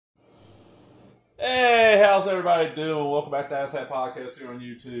how's everybody doing? Welcome back to Asshat Podcast here on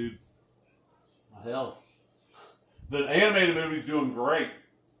YouTube. Hell, the animated movie's doing great.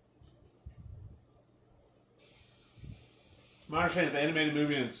 My understanding is the animated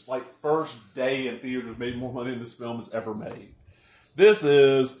movie in its first day in theaters made more money than this film has ever made. This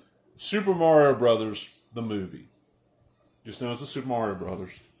is Super Mario Brothers, the movie. Just known as the Super Mario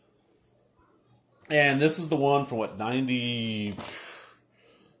Brothers. And this is the one from 90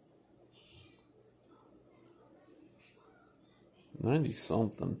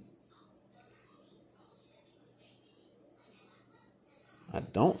 something. I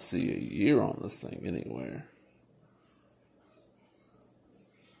don't see a year on this thing anywhere.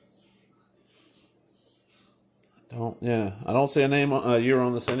 I don't see a year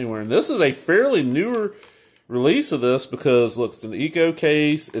on this anywhere. And this is a fairly newer release of this because, look, it's an Eco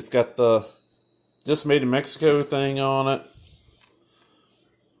case. It's got the Just Made in Mexico thing on it.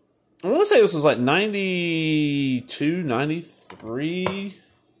 I want to say this is 92, 93.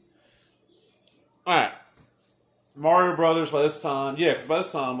 Alright. Mario Brothers by this time. Yeah, because by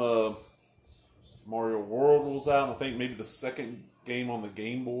this time, Mario World was out. And I think maybe the second game on the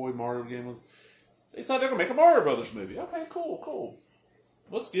Game Boy, Mario game was. They decided they're going to make a Mario Brothers movie. Okay, cool.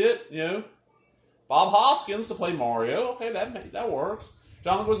 Let's get, Bob Hoskins to play Mario. Okay, that works.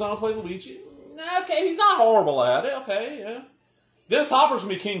 John Leguizamo to play Luigi. Okay, he's not horrible at it. Okay, yeah. Dennis Hopper's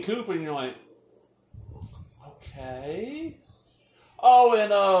going to be King Koopa, and you're like, okay. Oh,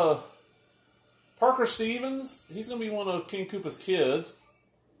 and Parker Stevens, he's going to be one of King Koopa's kids.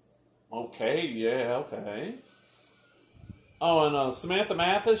 Okay, yeah, okay. Oh, and Samantha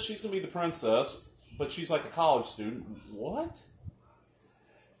Mathis, she's going to be the princess, but she's like a college student. What?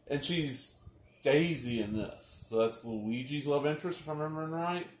 And she's Daisy in this. So that's Luigi's love interest, if I'm remembering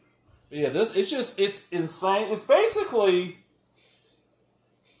right. But yeah, it's insane. It's basically,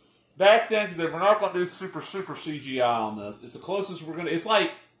 back then, because we're not going to do super CGI on this. It's the closest we're going to, it's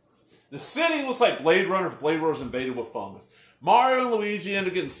like, the city looks like Blade Runner if Blade Runner's invaded with fungus. Mario and Luigi end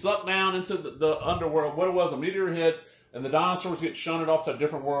up getting sucked down into the underworld. What it was, a meteor hits, and the dinosaurs get shunted off to a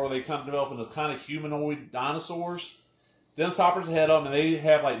different world where they kind of develop into kind of humanoid dinosaurs. Dennis Hopper's ahead of them, and they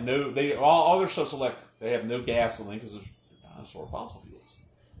have all their stuff's electric. They have no gasoline because they're dinosaur fossil fuels.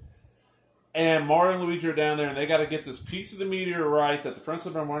 And Mario and Luigi are down there, and they got to get this piece of the meteorite that the prince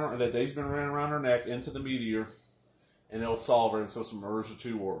has been wearing, or that Daisy been running around her neck, into the meteor, and it'll solve her. And so it's merge the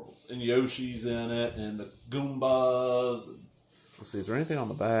two worlds. And Yoshi's in it, and the Goombas. Let's see, is there anything on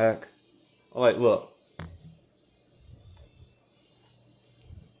the back? Look.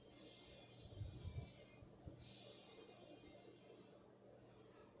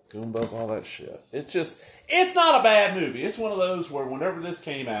 Goombas, all that shit. It's not a bad movie. It's one of those where whenever this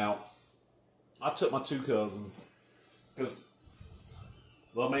came out, I took my two cousins, because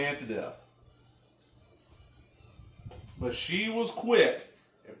love my aunt to death. But she was quick.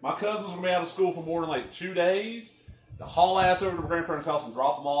 If my cousins were going to be out of school for more than 2 days, to haul ass over to my grandparents' house and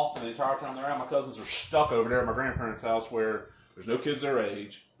drop them off, and the entire time they're out, my cousins are stuck over there at my grandparents' house where there's no kids their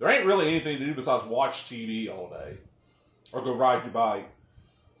age. There ain't really anything to do besides watch TV all day. Or go ride your bike.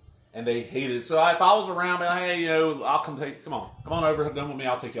 And they hated it. So if I was around, hey, I'll come on over, come with me,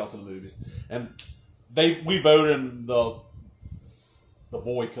 I'll take you out to the movies. And we voted the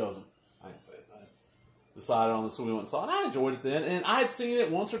boy cousin, I didn't say his name, decided on this, so we went and saw it. And I enjoyed it then, and I had seen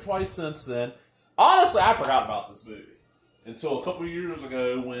it once or twice since then. Honestly, I forgot about this movie until a couple of years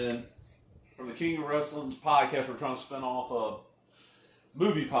ago when, from the King of Wrestling podcast, we're trying to spin off a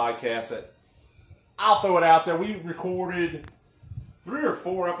movie podcast that, I'll throw it out there, we recorded 3 or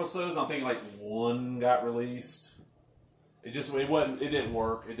 4 episodes. I'm thinking one got released. It didn't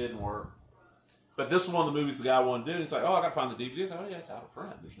work. But this is one of the movies the guy wanted to do. He's like, I gotta find the DVDs. Oh yeah, it's out of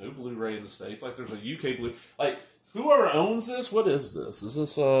print. There's no Blu-ray in the States. There's a UK Blu. Whoever owns this, what is this? Is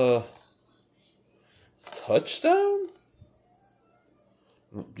this Touchstone?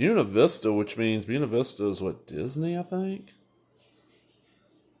 Buena Vista, which means Buena Vista is what, Disney, I think?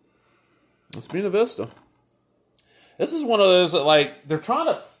 It's Buena Vista. This is one of those that, they're trying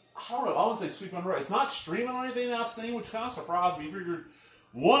to, I don't know, I wouldn't say sweep under. It's not streaming or anything that I've seen, which kind of surprised me. You figured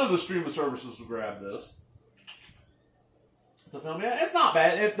one of the streaming services would grab this. The film, yeah, it's not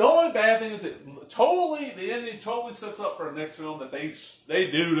bad. The only bad thing is the ending totally sets up for the next film that they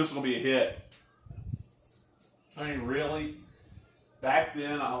do, this is going to be a hit. I mean, really? Back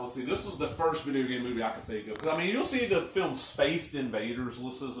then, obviously, this was the first video game movie I could think of. Because, you'll see the film Space Invaders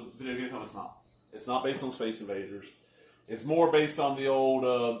listed as a video game film. It's not. It's not based on Space Invaders. It's more based on the old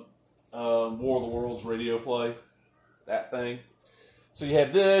War of the Worlds radio play. That thing. So you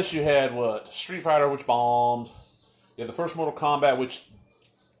had this. You had, Street Fighter, which bombed. You had the first Mortal Kombat, which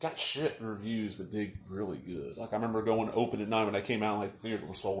got shit reviews, but did really good. Like, I remember going open at night when I came out, like, the theater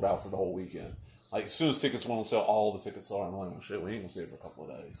was sold out for the whole weekend. Like, as soon as tickets went on sale, all the tickets sold out. I'm like, well, shit, we ain't gonna see it for a couple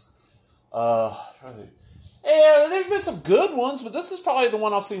of days. Yeah, there's been some good ones, but this is probably the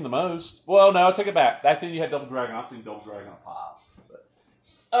one I've seen the most. Well, no, I take it back. Back then you had Double Dragon. I've seen Double Dragon a pop. But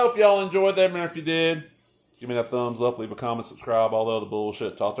I hope y'all enjoyed that, man. If you did, give me that thumbs up, leave a comment, subscribe, all the other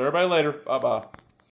bullshit. Talk to everybody later. Bye-bye.